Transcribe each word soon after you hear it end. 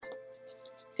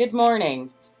Good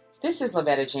morning. This is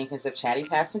Lavetta Jenkins of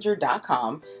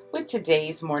ChattyPassenger.com with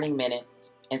today's Morning Minute.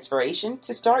 Inspiration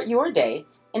to start your day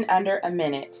in under a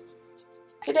minute.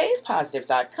 Today's positive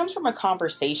thought comes from a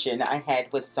conversation I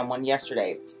had with someone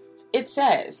yesterday. It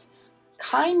says,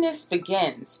 kindness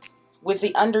begins with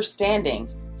the understanding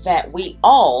that we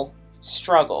all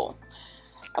struggle.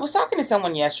 I was talking to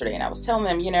someone yesterday and I was telling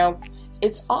them,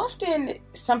 it's often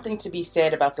something to be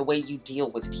said about the way you deal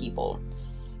with people.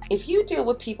 If you deal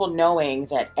with people knowing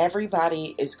that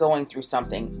everybody is going through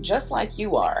something just like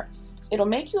you are, it'll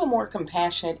make you a more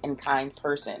compassionate and kind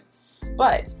person.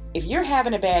 But if you're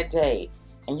having a bad day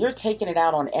and you're taking it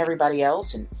out on everybody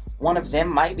else and one of them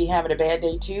might be having a bad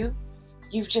day too,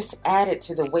 you've just added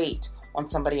to the weight on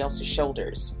somebody else's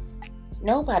shoulders.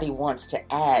 Nobody wants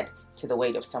to add to the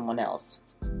weight of someone else.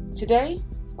 Today,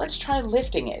 let's try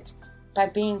lifting it by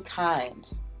being kind.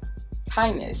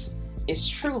 Kindness is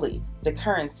truly the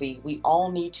currency we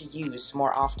all need to use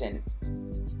more often.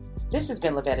 This has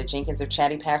been Lavetta Jenkins of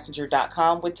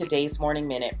ChattyPassenger.com with today's Morning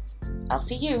Minute. I'll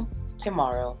see you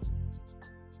tomorrow.